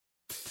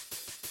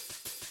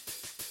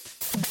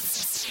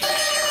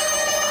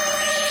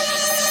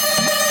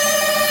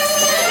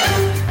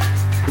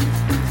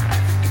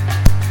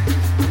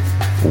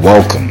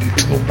Welcome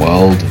to the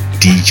world of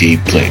DJ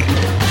Play,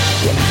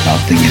 where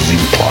nothing is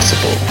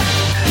impossible.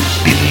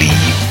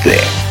 Believe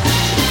that.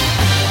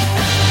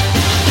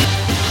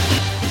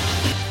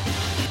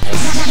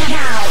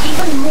 Now,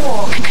 even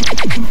more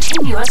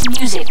continuous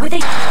music with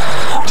the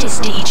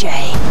hottest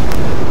DJ.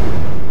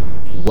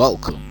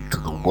 Welcome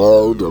to the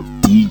world of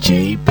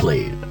DJ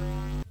Play.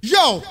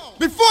 Yo,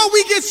 before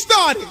we get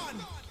started,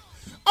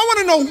 I want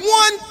to know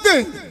one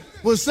thing.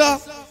 What's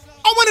up?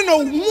 I want to know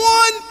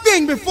one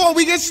thing before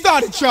we get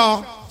started,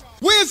 y'all.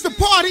 Where's the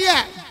party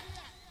at?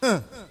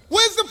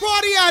 Where's the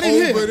party at in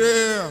here? Over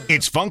there.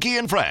 It's funky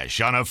and fresh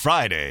on a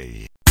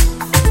Friday.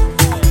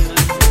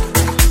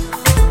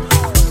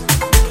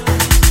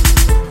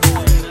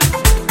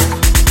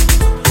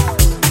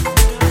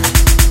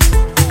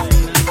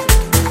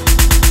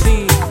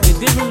 See, the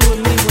difference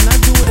with me, when I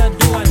do what I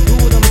do, I do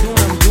what I'm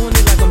doing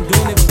it like I'm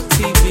doing it for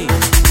TV.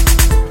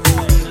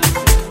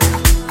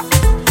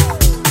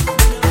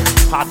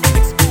 Hot and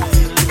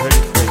exclusive, you heard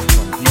it first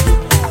from DJ.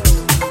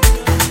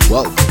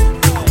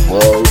 Welcome to the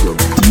world of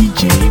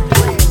DJ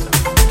Play.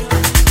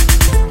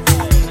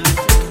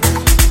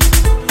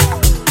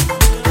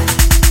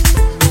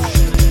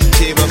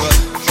 See, the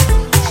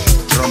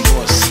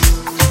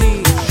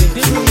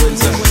difference with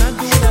me, when I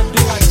do what I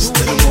do, I do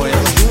what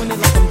I'm doing it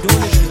like I'm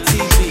doing it for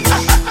TV.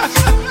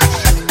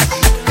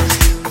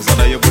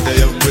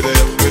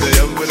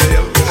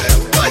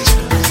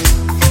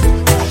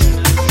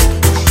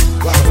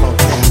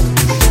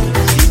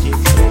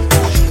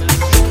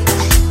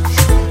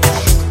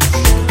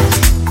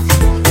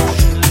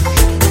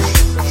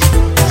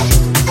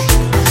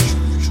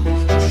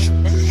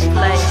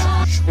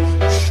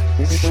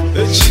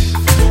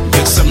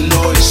 Make some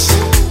noise.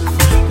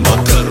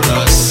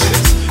 Makaras.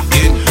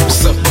 In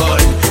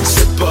Saban.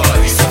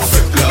 Sepai.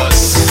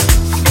 Feklas.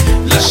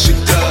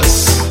 Lashitas.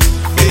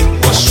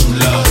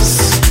 Washulas.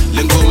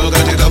 Lengoma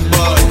gade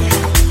rabani.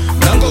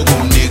 Nango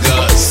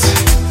gumnigas.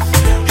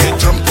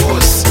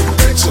 Trampos.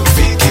 Peto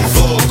Viki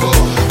Vogo.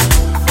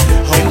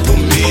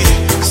 Hompumi.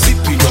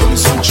 Sipi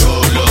Domson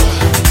Cholo.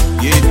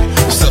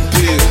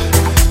 Sapir.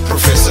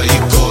 Professor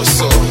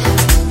Igoso.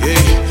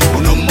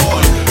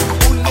 Unomon.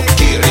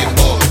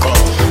 Okiriboko.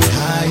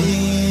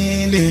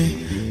 Haini.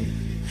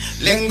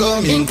 Lengo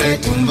minke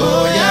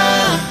tumboya.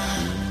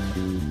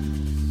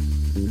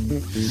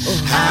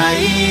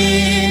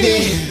 Haini.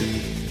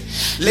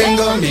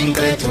 Lengo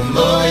minke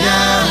tumboya.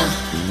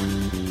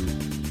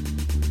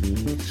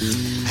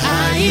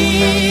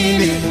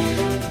 Haini.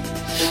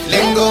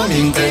 Lengo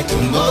minke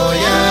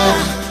tumboya.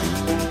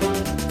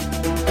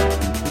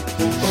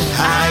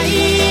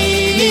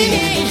 Haini.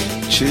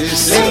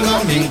 Lengo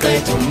minke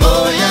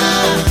tumboya.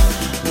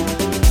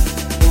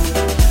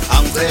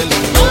 I'm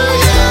telling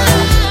Moya.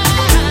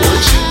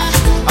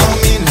 I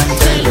mean I'm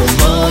telling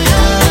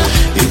Moya.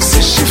 It's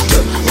a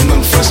shifter when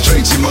I'm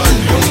frustrated man.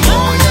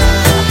 Moya.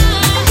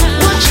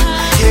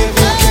 Yeah,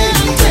 okay,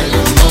 I'm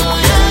telling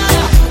Moya.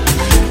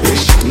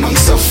 I'm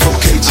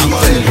suffocating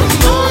man.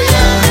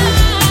 Moya.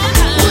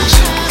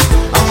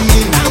 I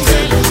mean I'm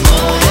telling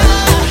Moya.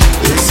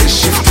 It's a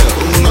shifter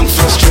when I'm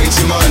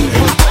frustrated man.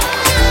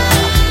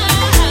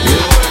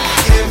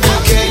 Yeah,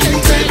 okay, I'm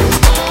telling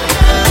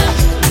Moya.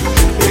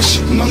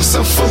 I'm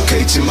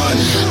suffocating man.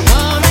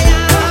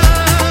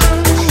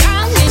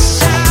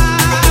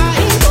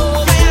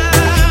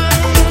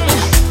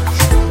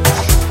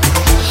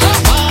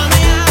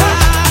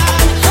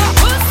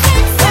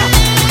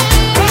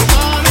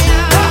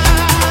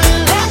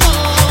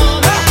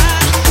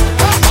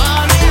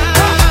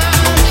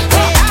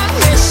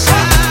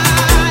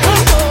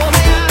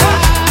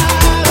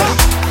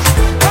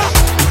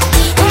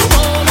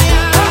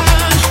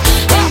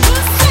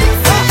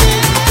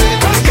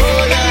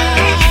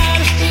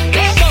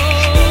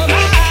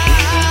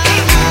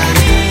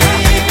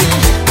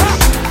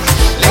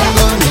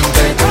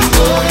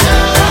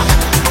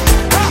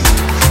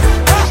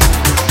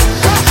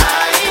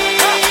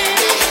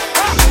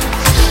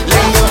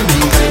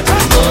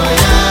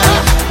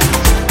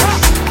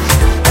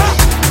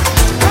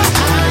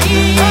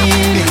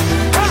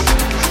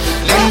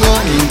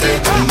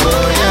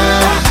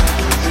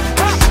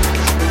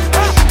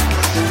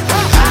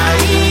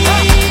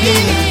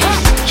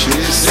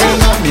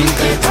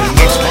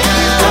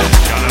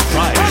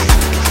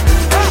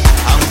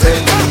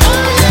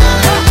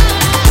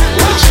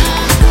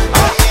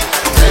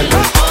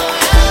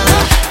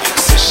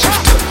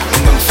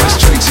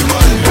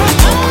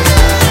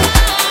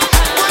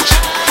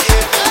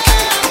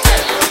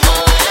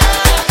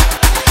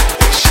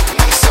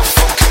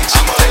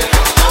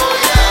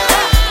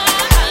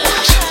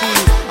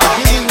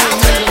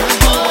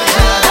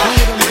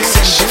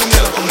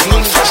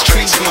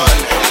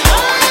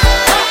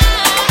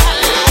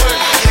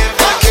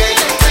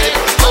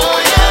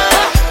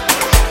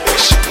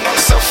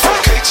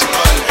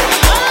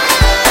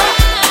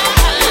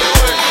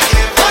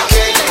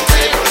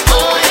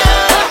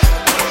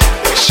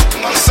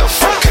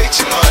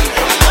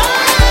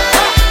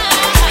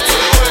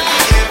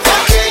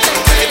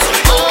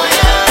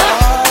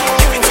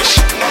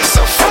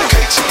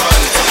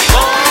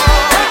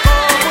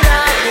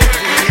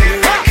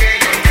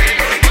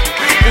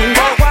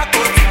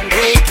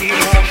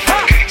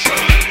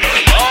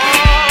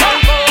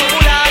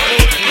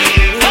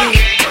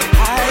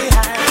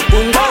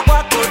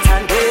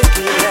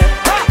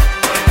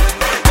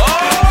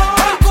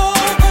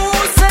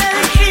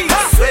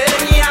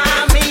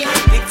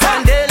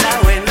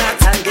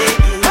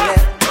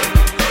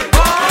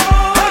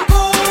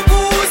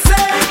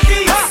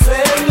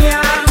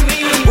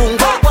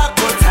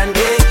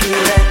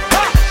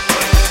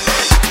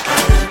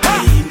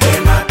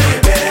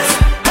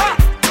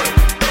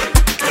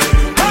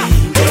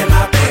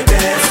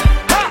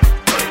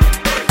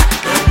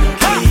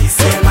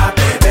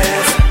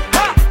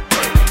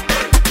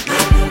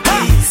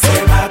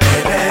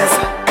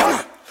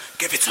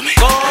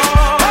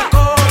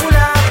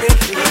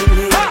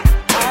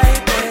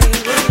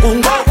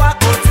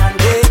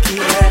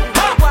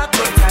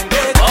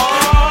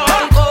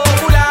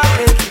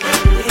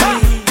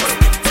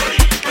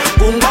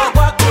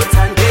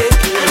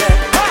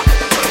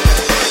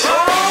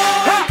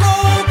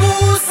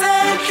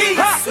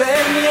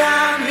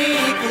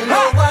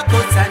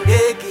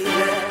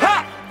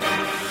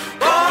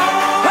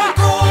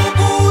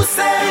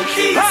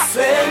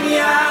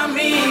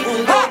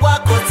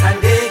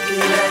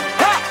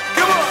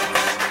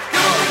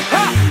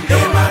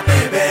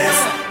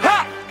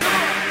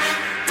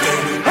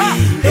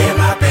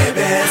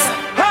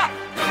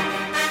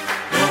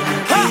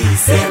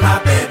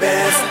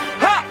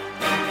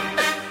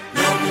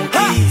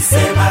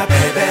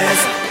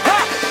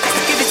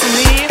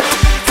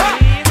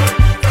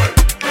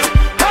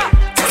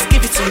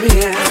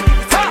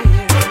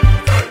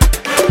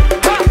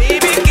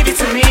 Baby, give it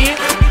to me.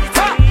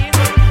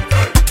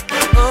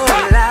 Oh,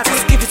 love,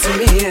 just give it to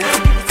me.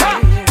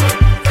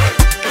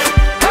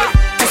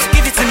 Just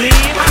give it to me.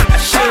 I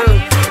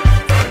should.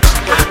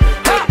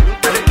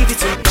 Give it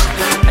to me.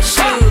 I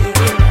should.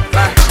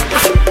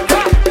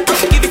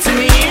 Give it to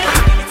me.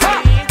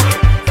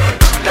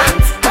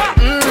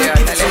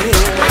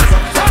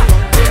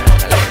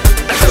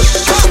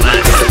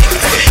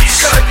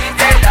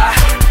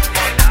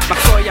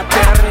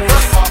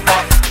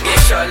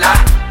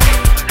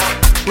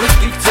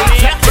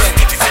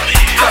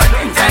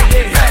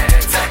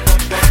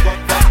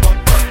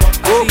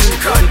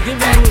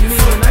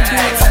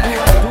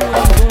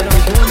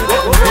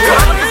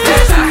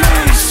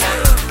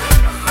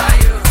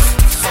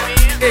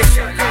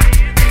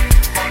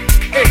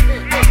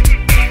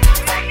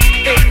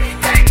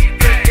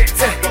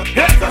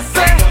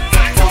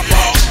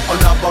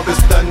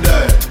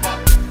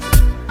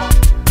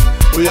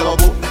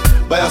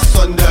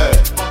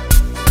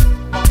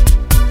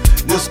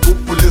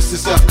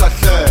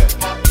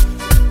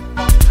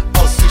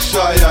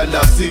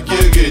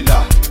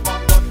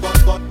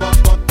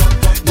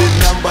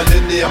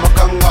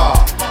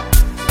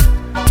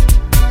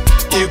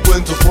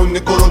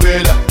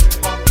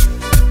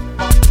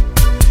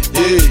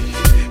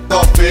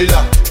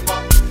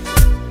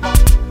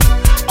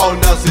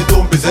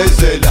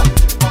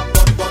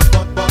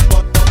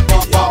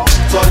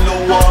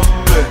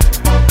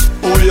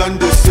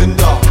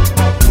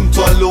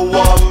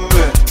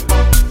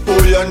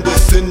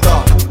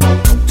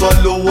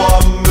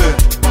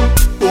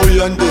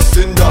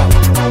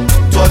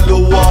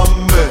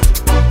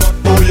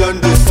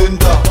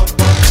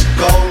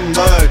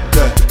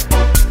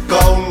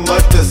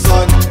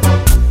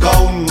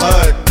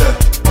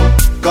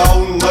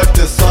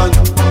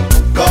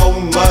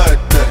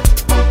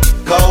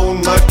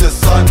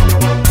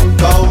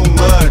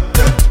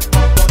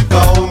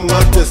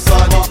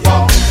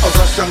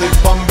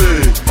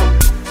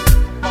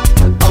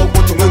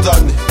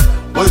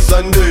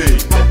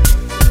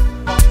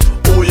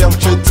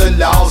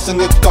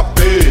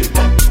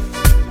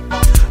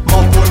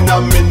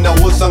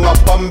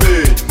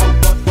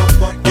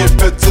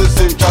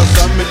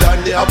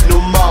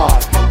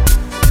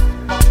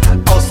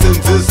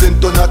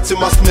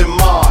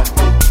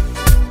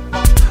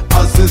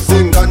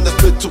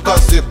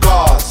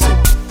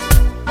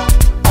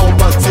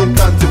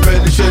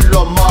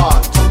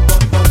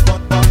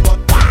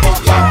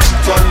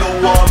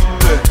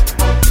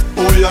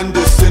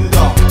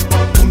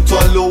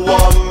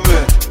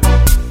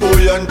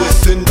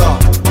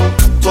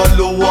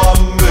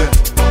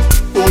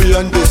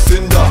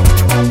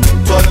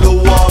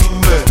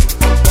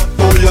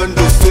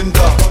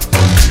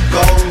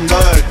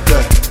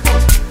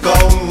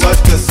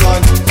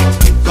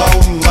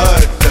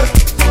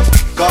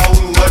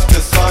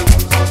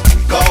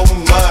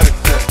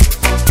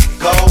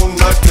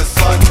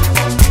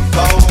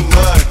 Go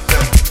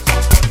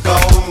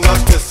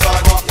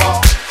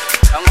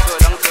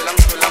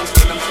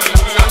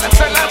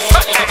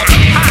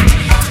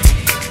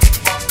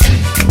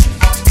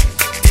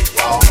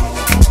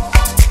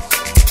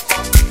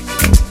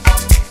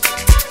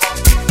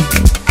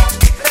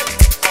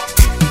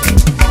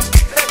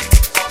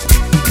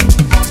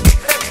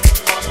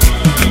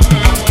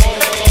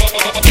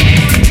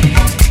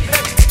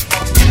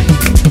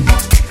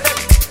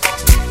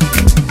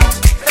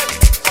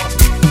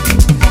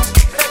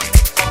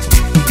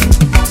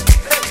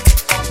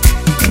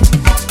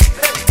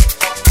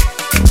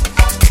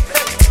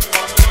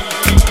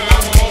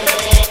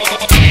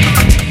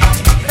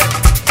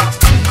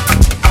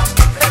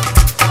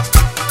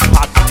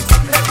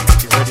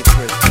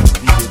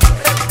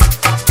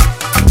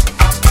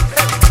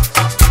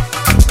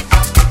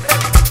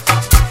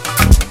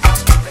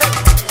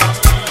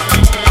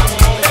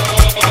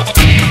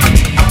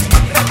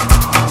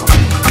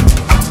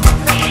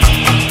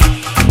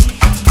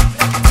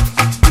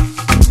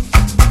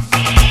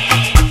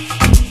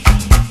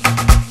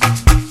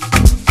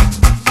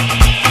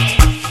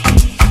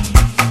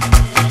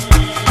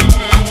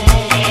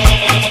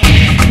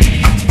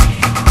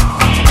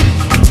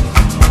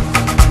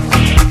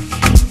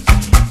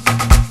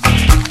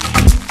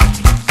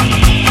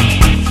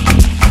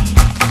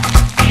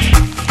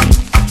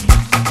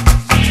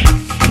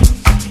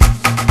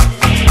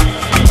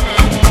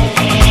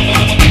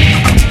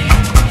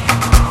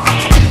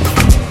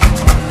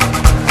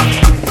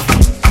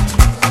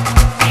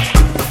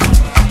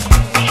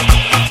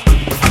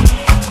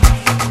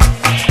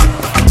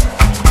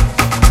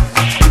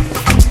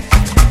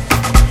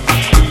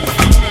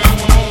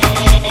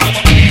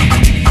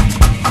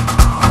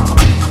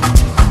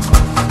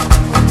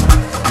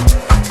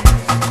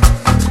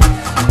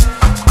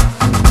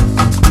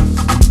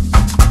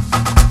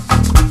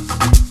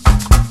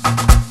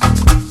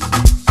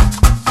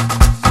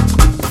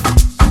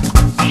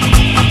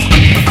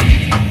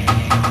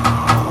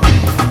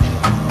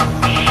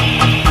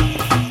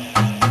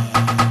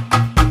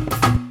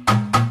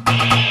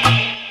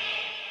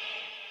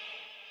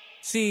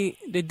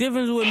the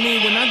difference with me,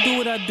 when I do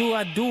what I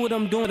do what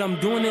I'm doing. I'm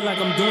doing it like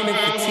I'm doing it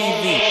for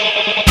TV.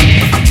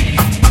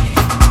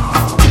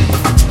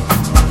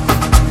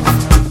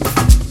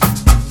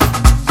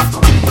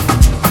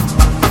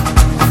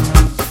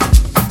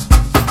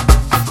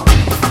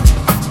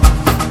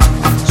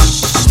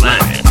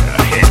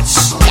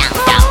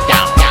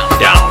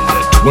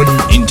 Twin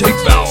intake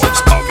valves of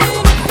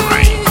your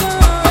brain.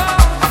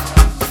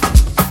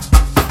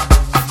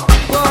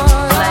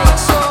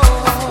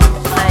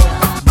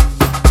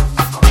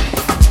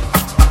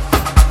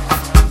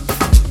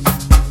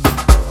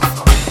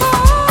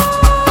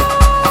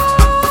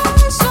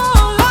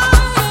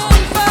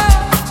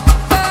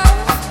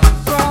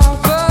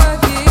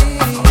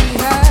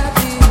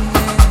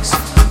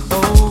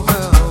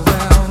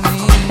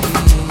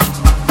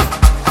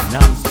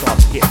 Non-stop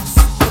hits.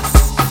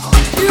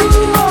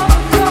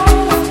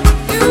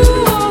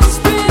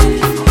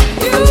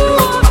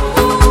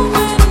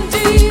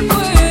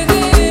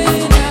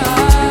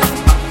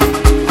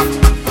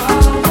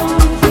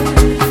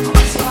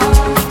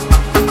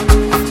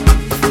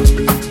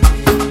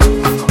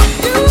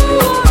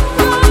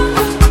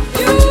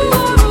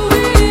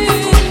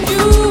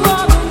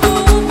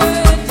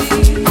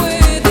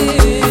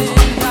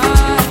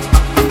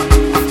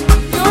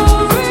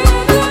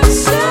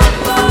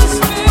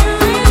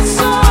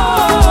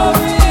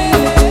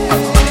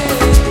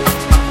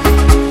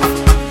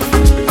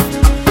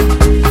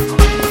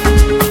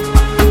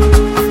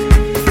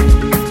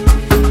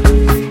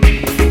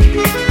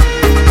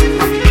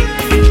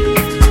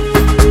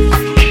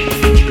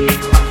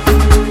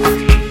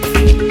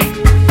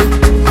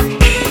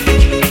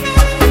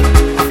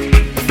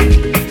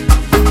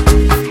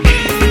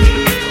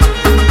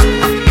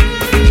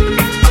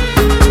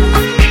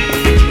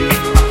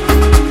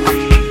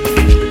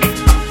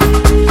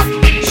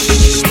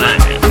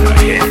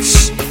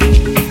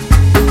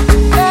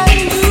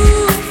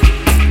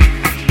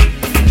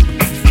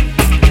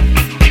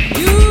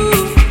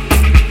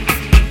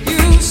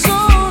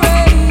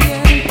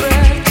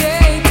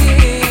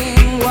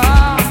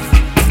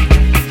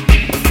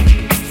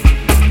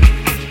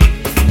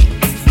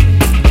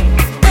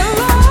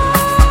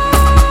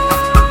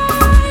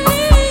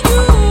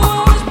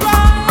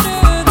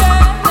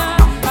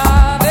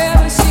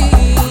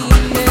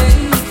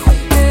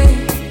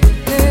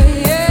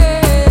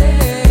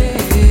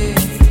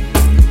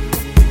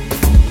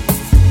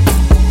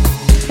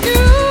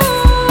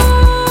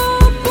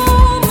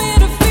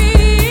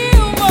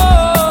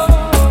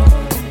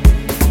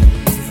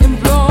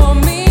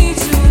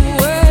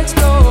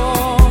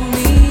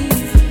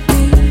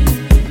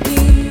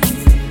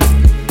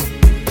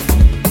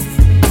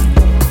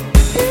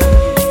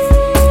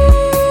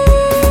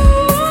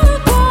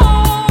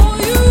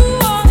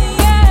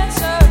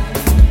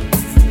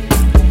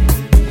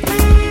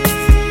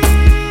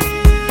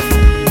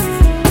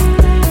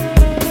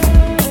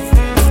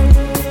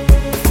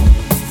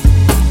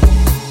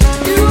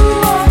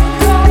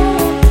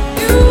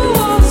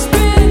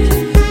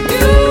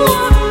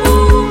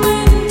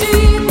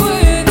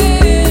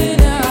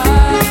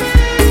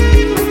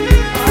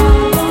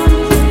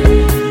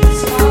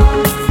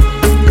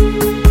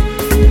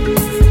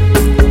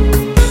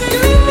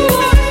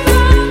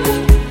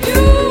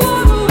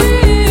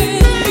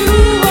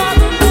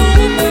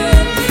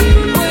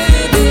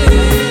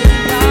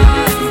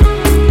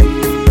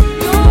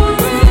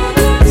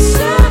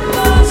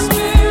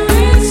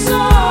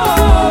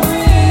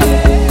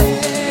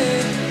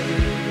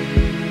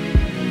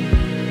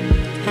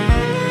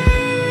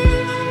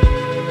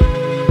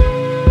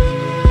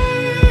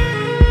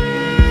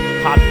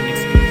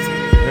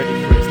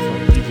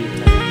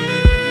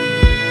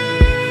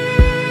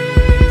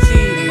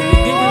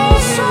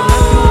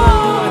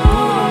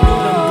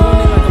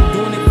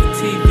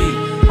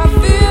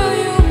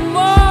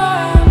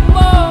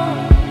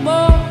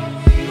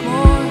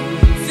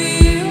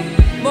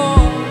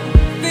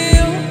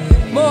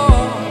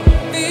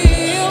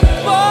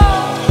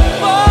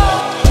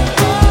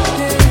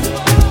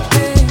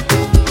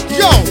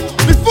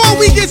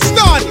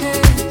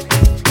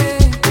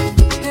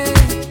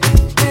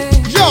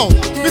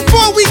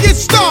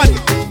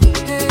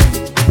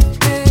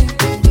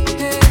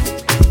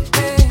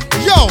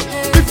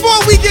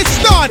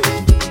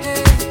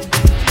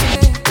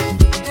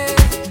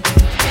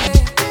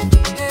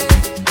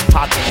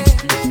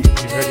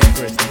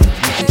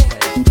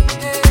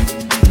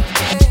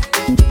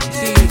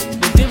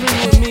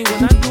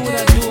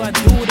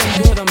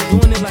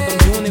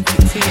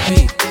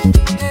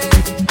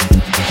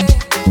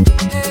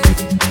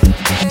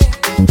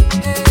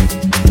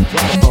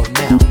 Right about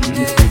now,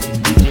 you're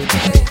listening to Deejay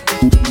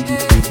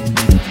Play.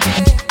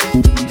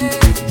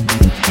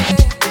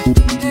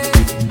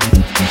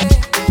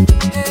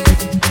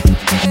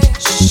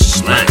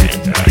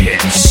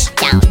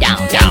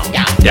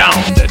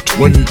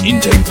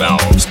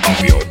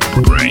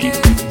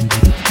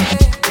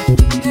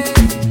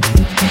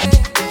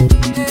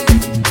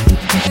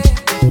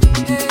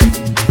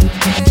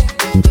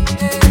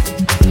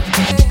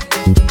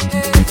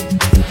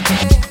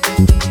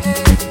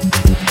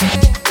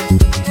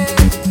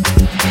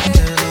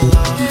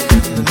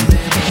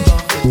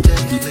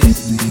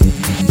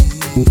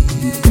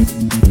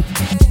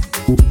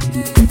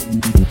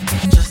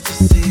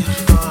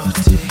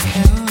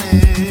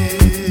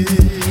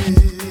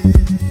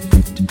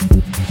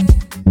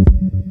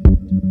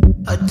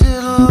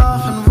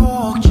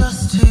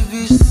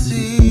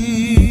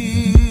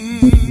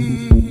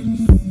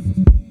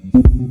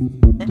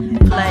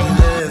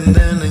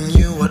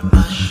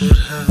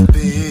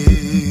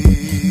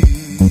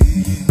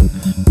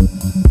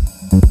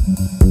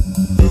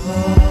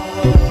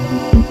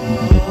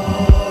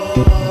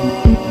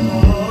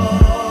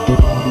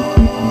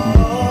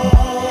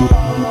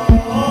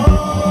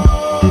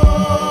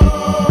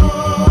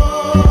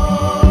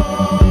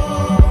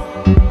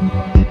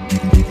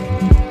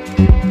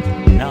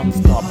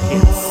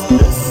 hits.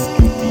 This is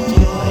DJ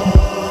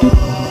LAYA.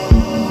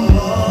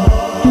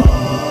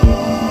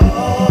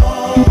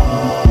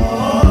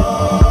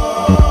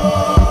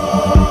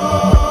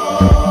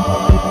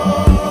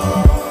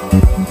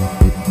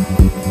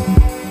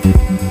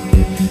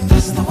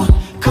 That's the one.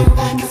 Come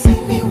back and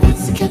see me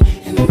once again.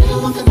 In the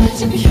middle of the night,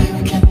 to be here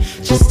again.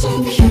 Just to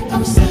be here by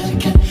my side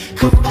again.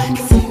 Come back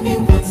and see me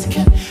once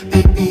again.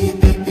 Baby,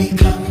 baby,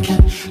 come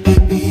again.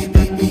 Baby,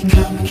 baby,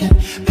 come again.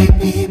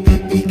 Baby,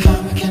 baby,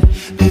 come again.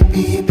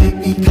 Baby,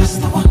 baby, that's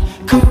the one.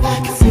 Come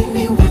back and see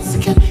me once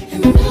again.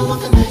 In the middle of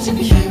the night, to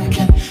be here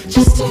again.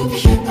 Just to be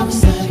here by my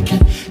side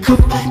again.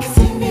 Come back and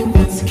see me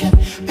once again.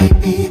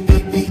 Baby,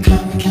 baby,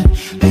 come again.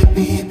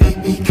 Baby,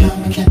 baby,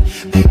 come again.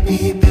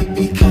 Baby,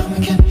 baby, come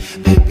again.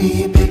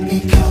 Baby, baby,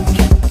 come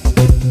again.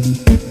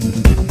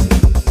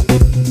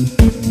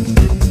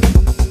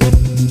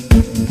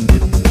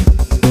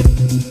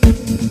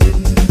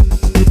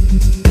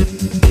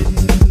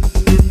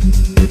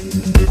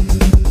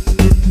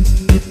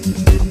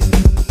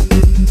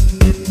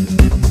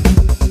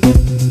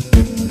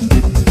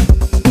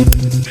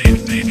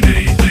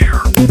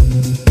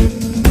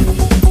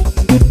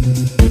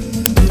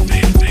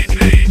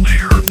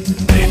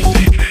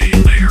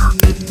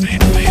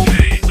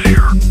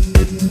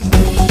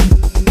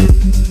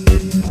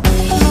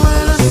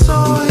 When I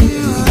saw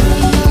you the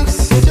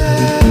next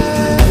day,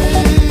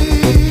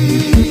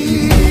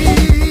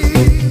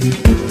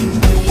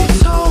 you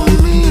told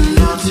me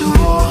not to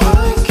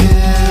walk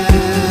again.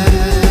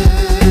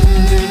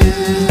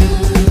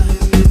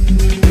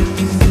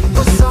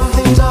 But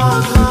something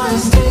dark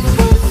lies deep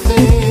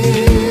within.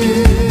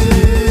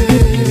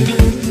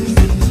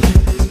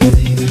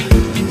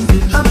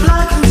 A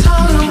blackened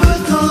tunnel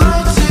with no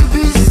light to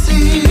be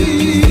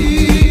seen.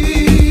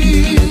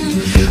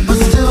 But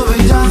still we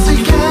dance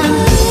again.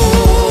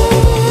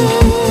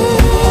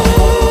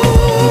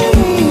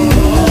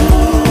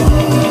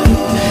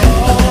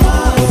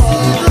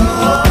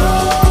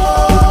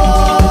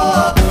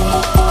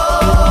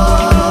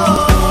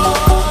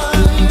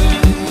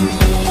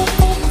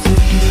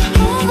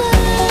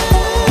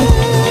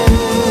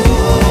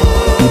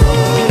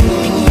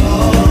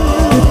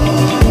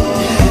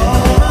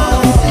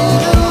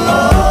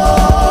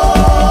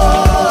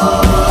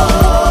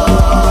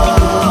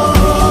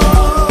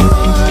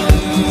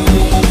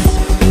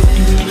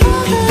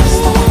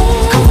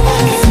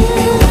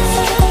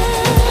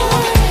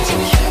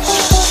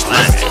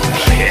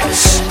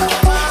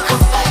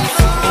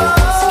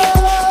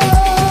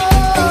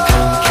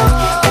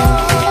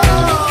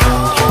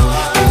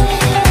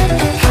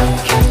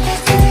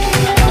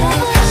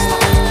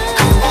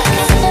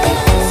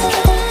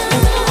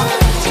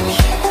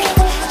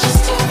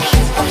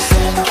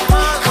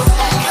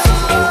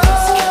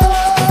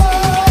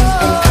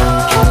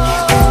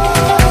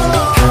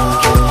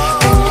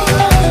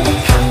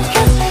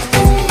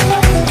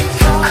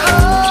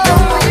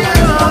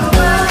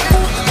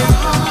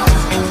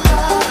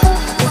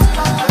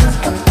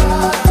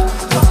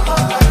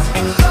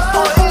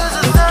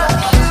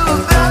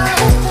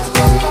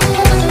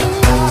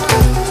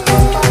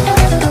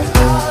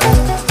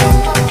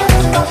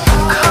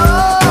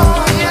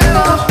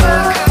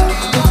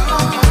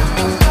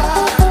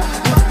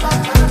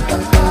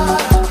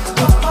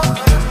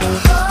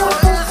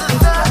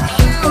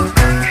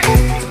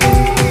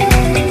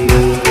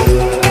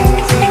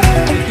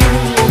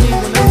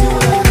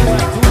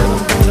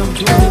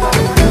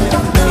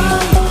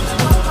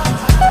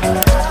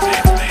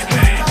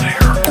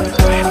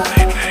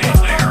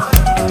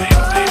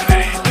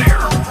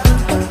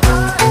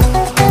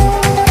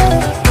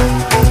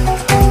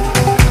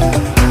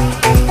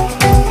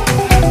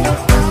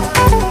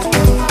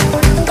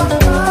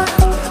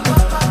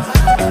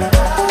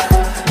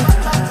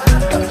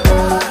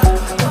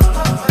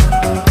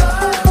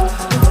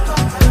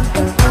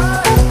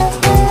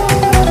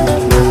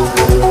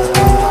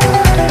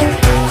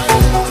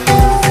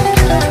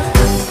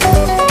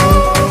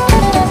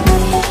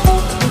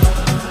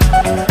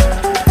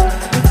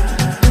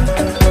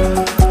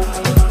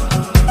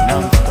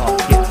 Non-stop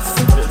hits.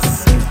 This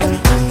is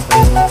DJ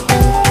LAYA.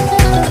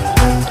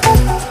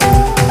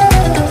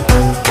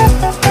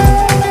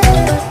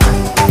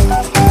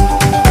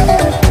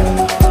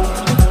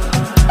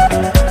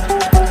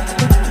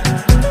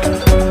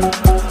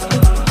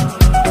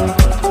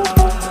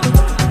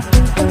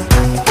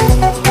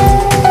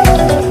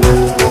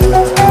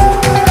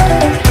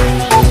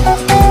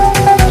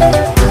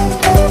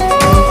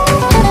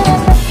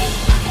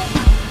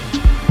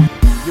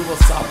 Yo,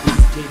 what's up? This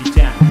is JD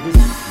Jam. This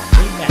is my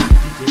main man,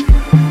 DJ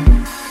LAYA.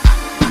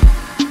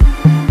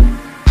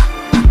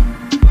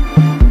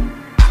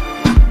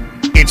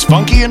 It's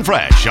funky and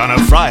fresh on a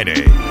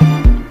Friday.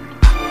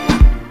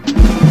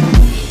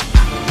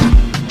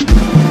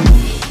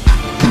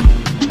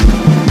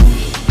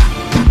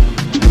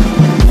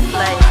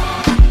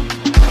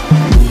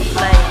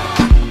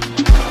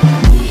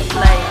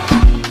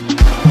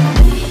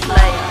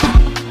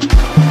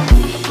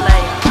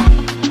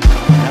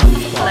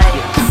 Non-stop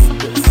hits.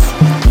 This is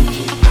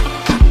DJ LAYA.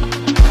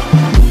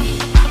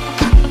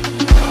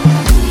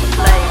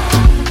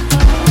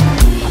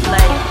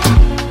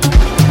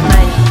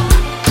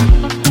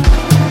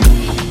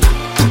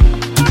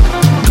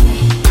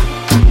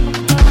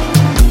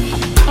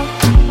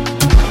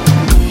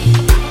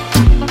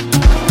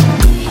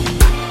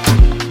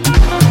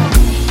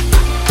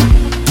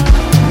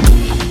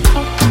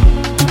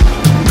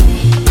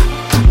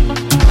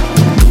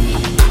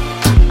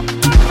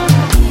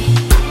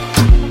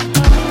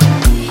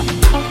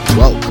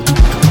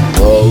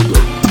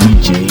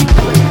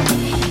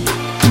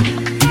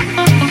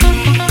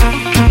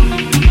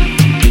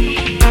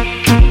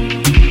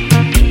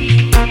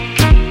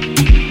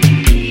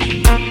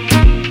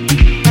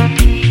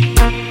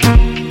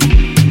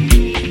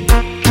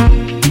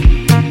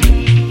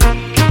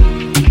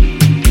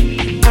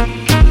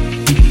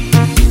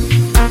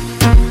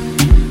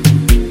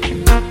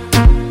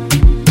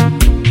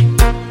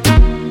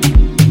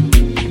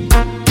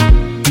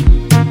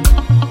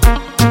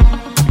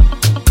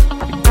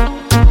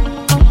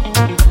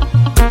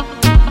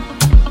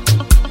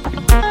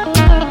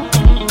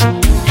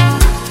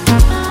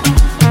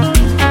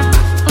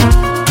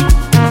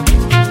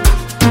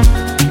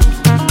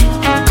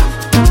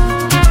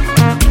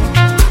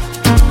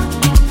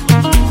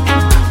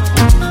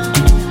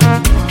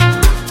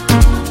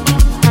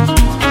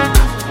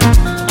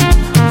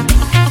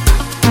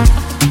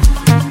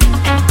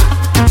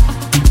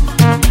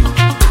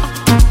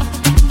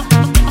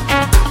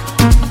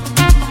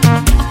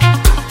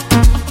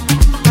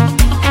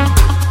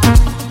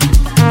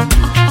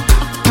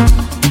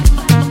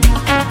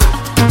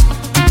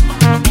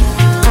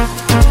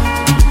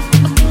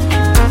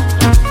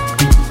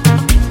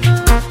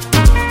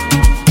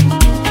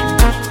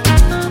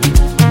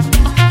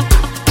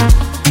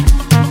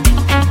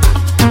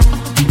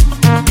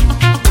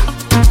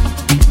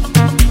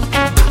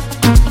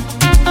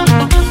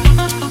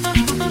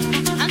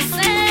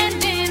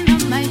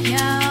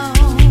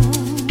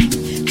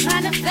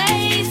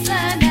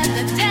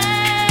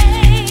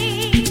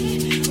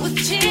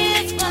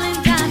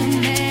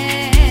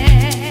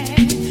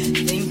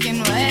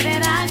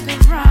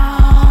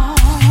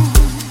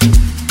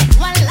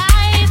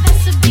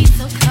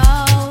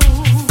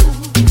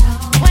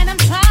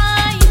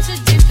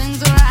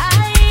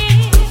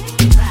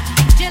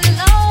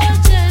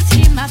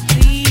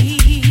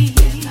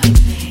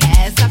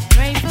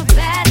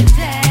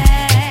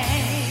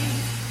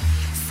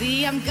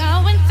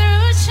 going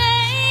through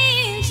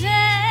changes.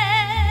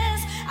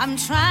 I'm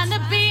trying to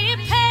be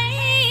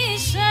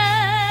patient.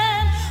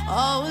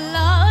 Oh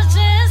Lord,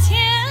 just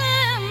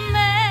hear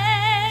me,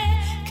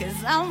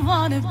 'cause I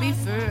wanna be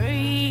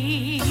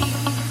free.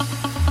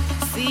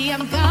 See,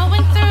 I'm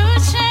going through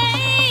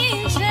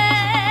changes.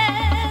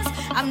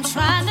 I'm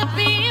trying to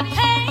be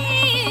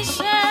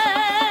patient.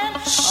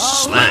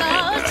 Oh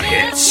Lord,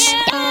 just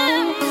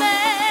hear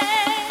me,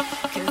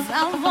 'cause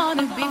I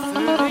wanna be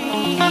free.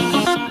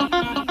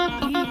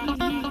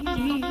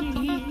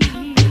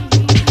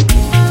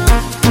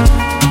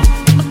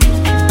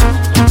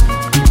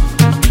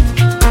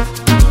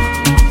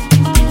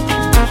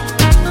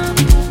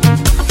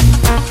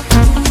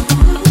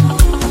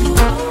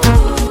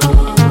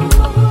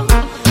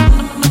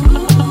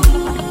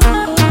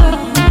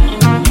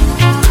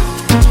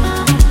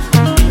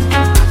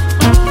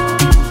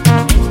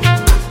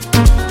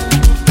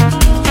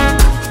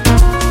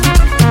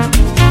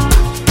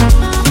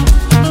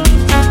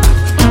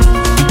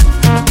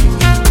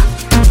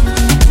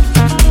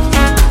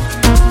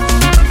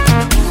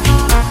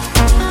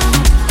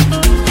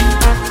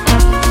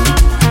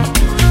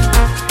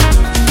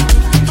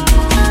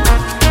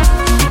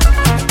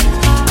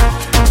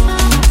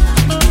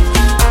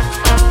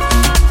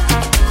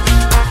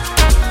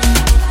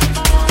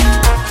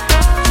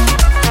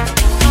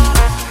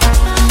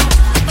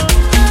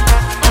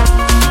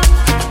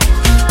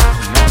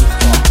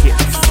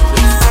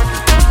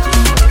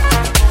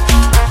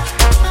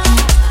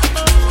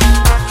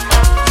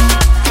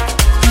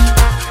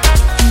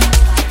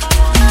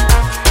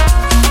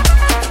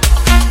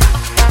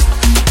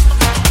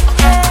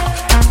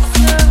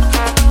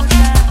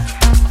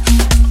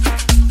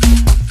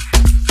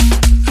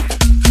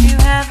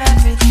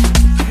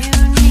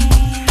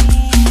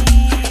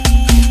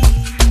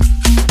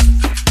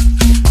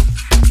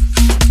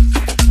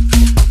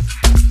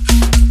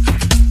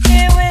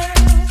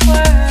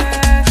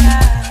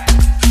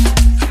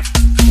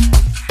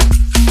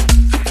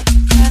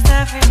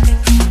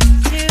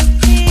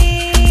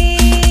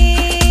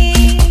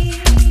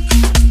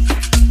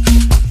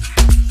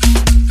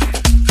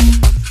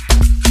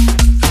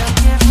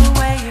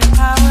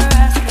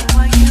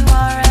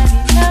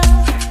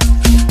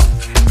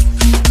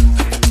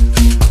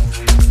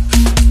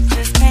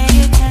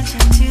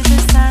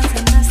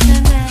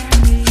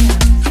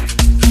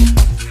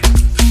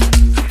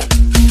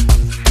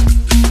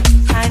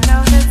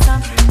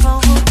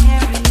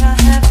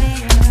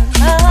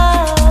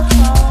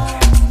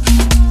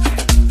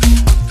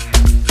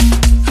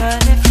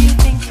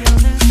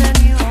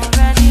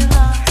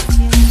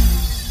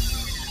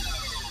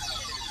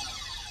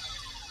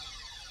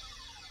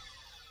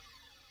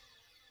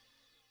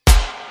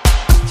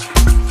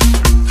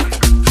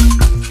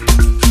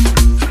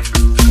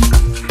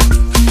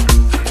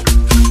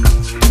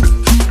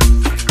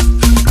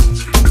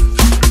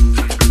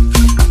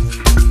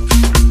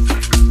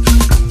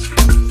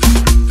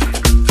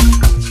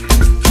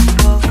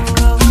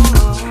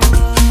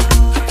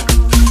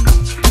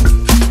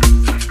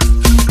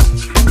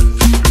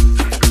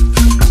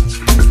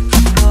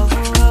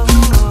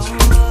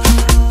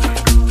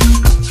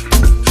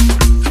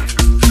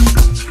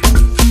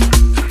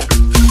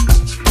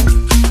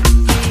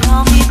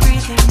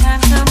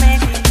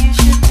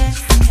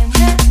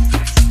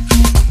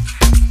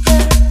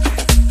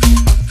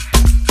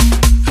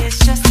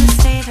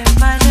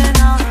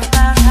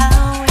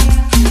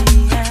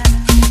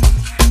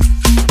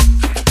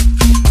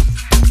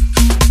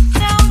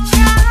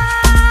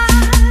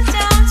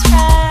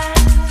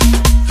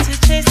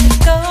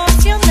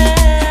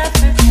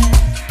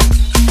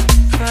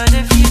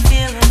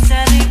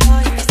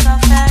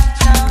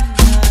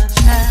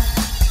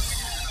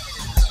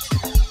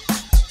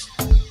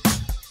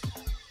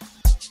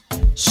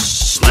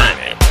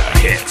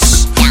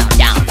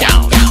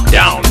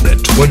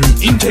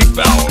 intake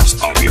valves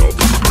of your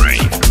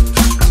brain.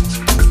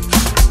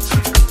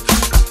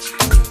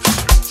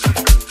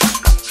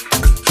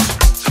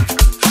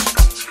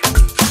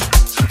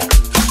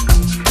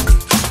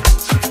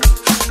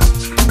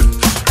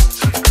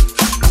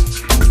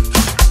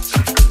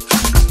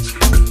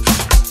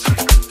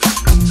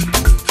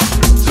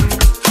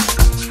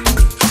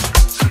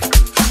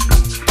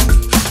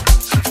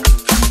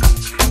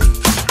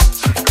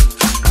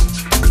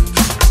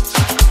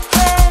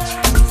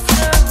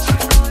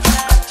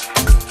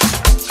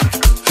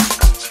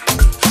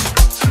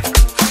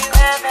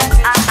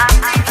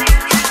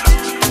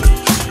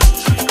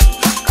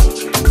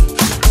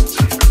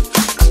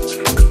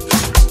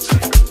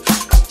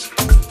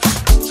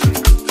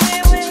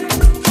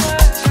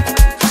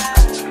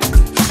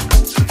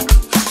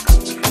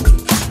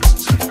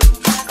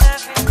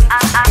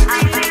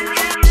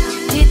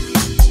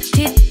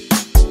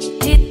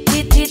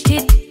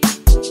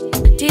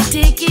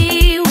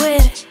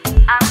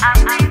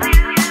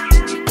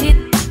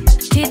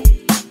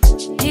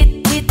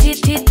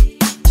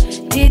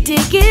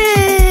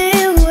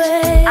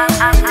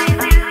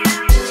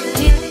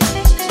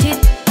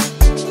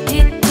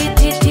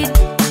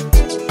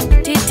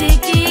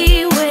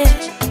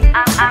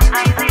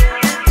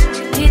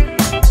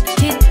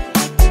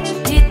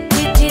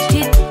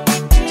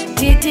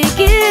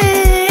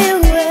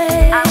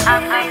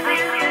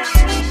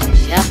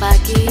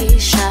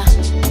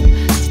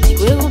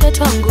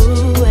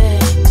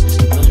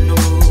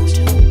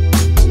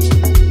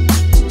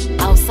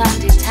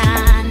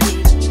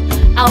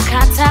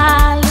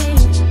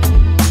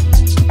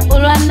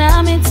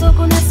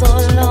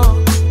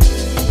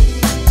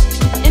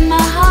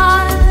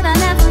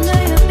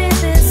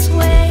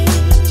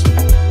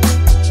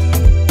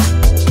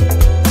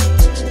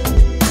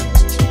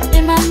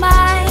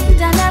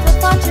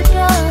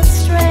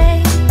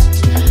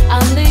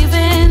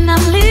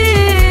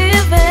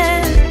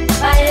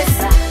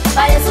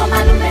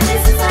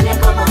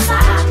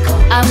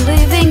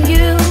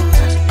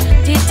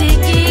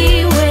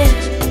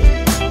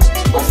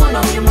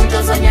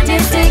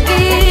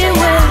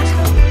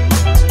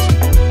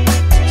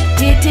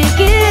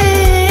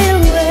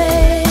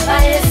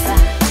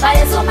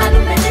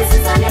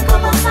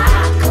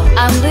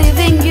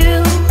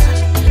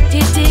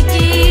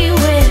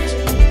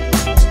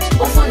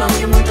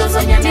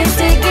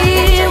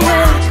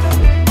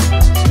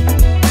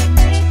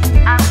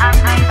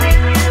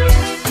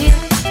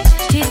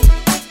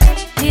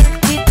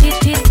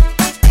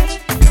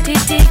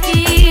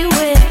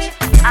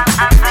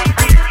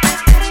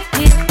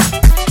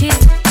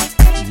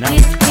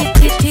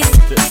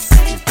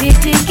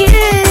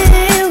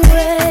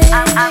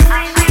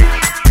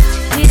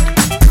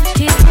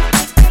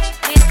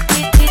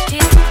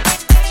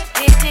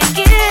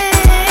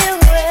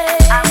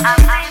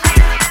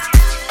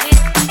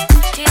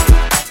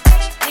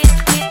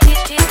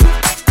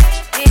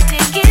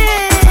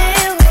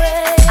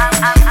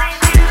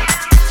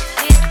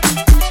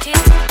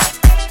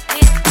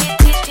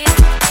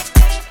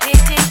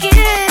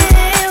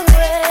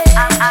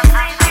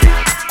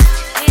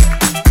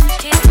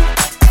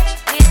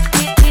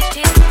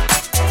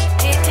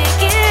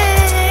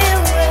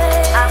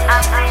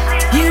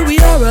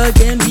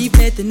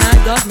 let the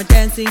night got my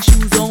dancing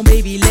shoes on,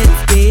 baby,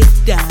 let's get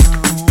down.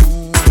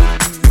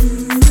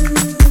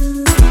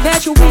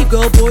 Catch your weave,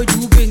 girl, boy,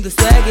 do bring the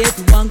swag.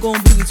 Everyone gon'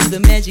 boogie to the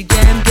magic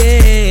jam,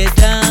 get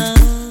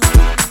down.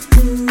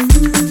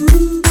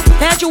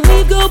 Catch your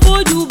weave, girl,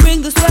 boy, do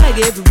bring the swag.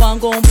 Everyone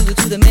gon' boogie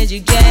to the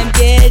magic jam,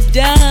 get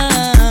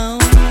down.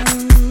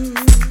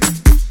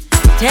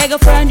 Tag a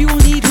friend you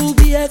need who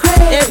be a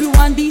crowd.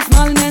 Everyone be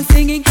smiling and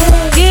singing,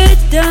 get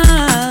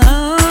down.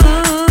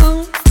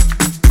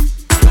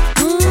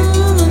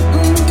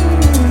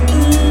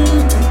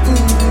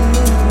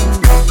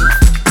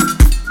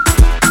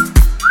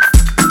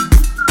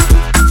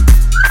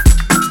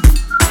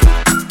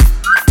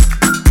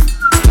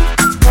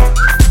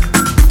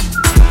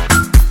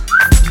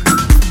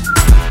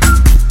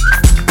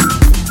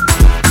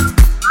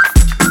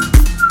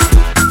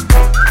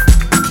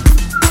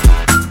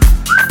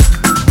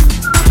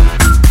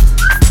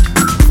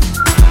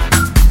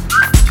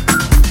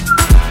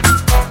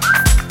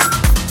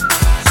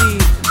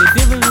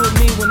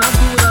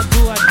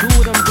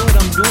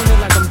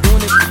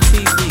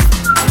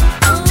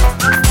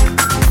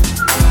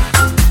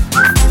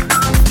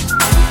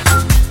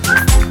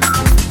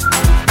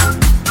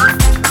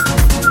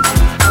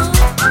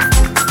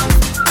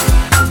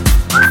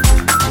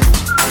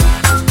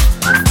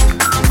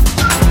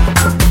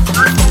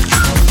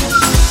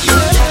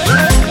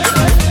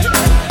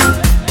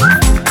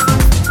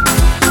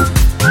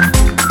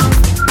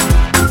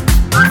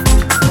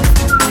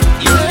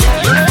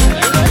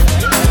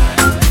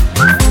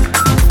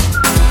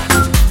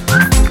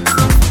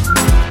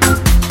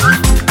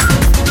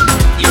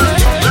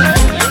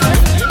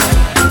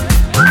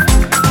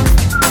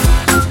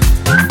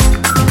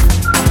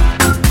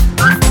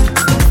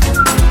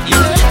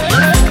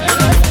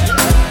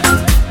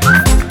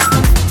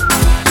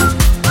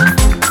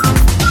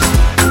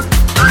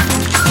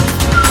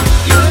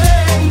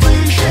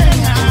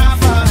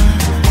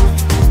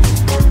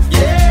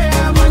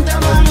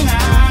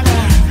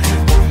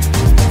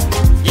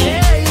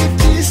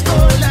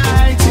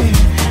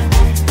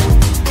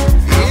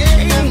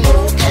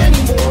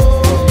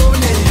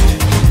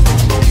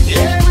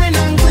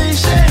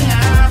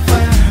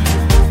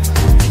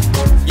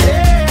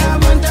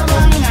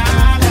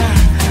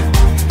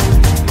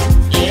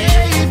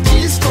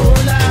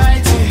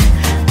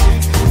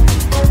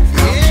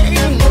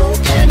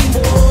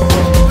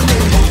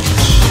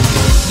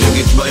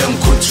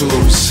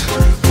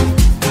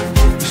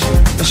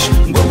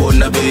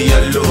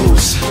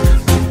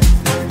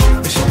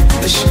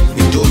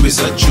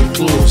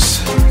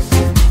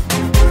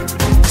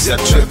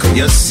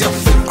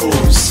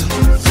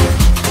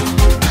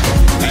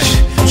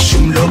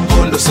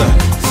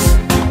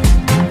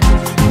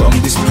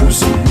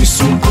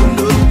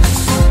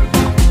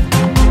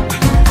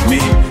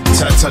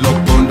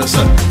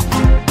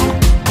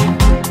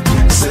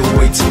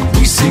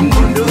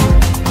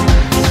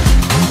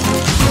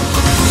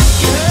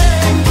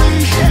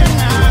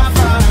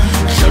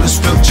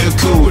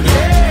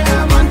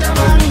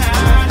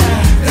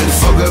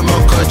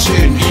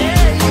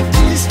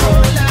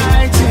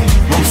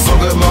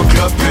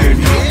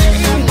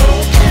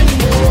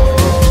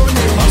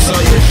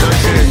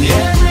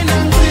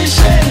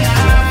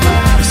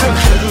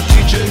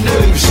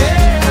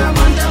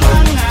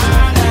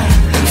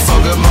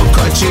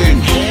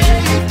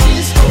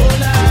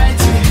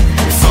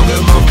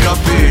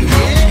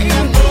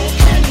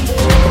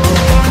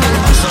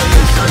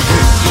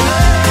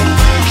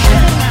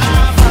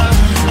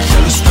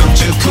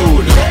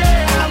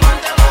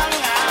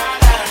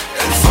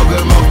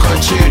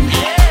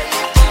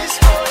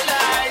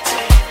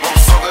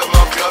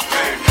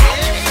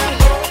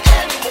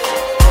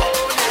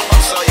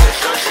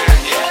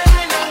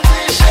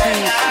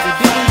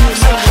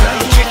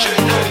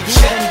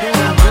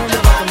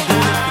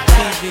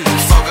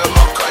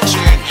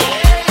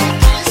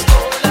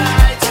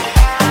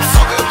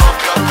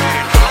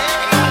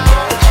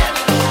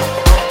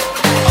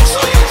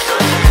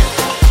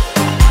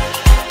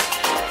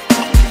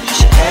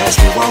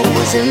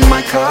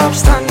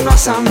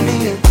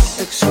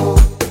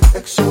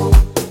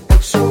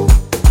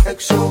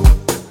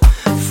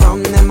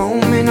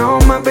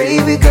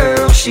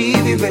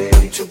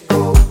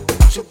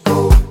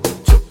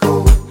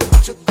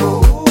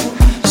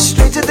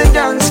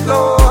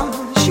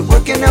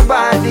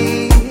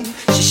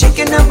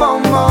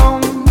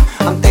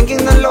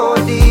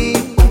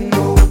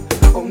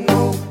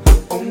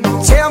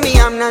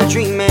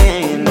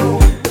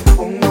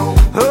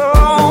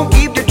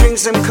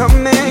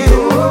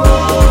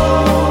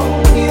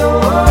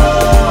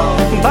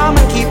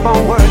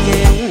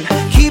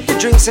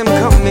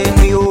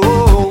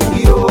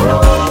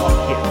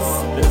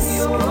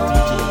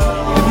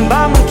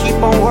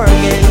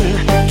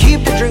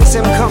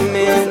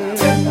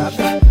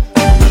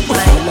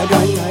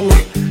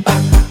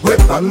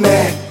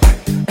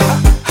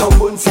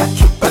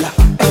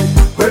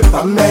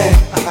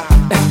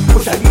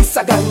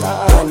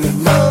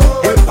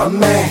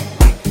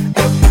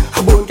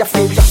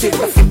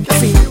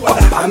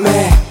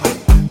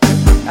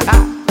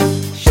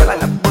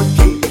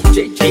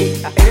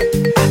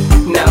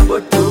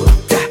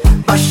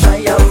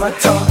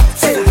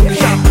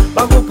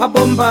 bakupha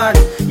bombani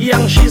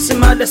iyangishisa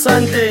imali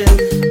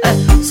esandleni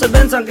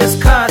sebenza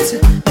ngesikhathi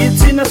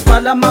ithina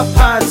sivala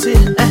amaphathi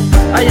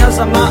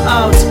ayaza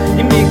ama-out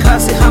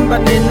imikhasi ihamba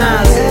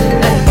nenazi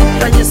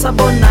kanye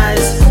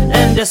sabonize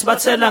and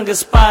sibathela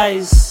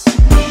ngespice.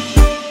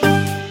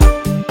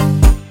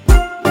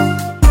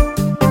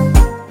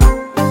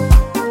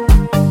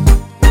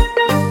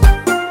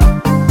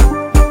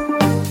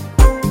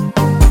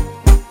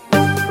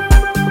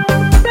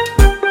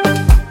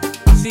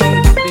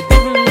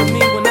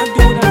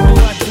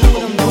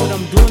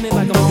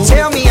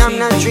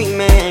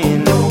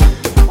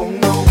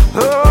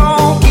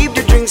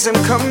 I'm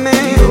coming.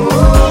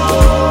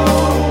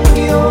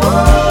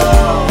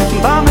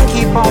 Bomb and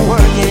keep on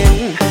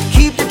working.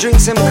 Keep the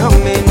drinks I'm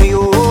coming.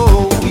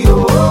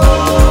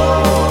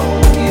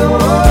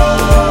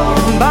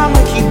 Bomb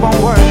and keep on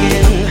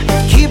working.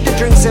 Keep the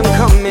drinks I'm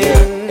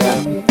coming.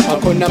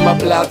 Akuna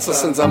maplatso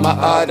senza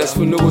ma-orders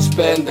funa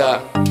ukuspenda.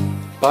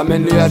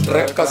 Bamenu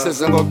uyadreka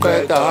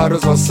sezengoqeda hard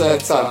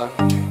uzosetha.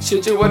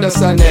 Shintshi wena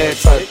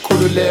sanetha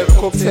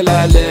ikhululeko cocktail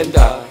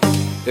ayalenda.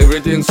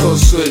 Everything so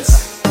sweet.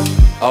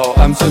 Oh,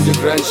 I'm so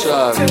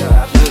differential.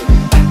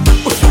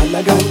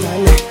 Usala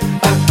kancane,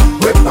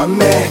 wepa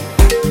me.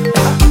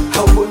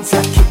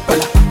 Awubonisa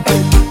khiphala,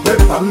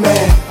 wepa me.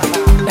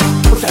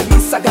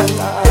 Udlalisa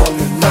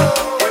kancane,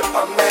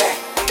 wepa me.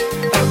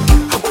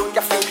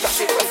 Awuya fika,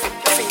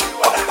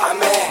 wepa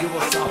me.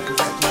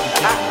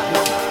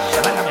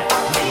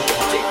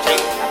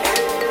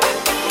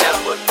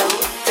 Never do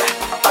that,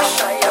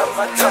 bashaya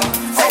vato.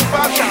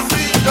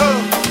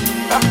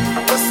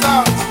 What's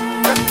up?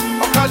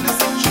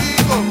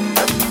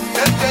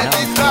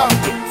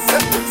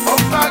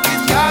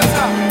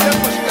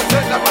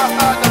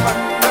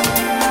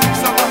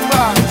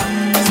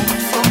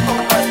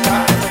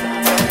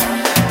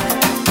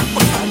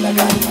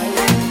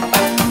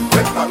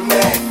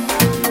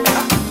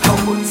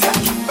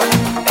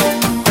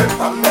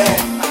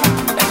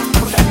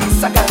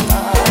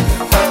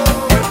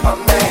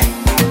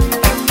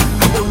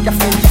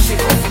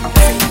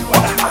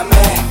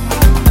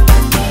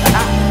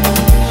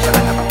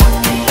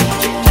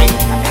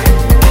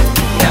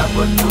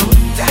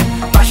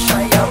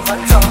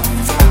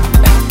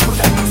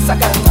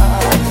 Sagan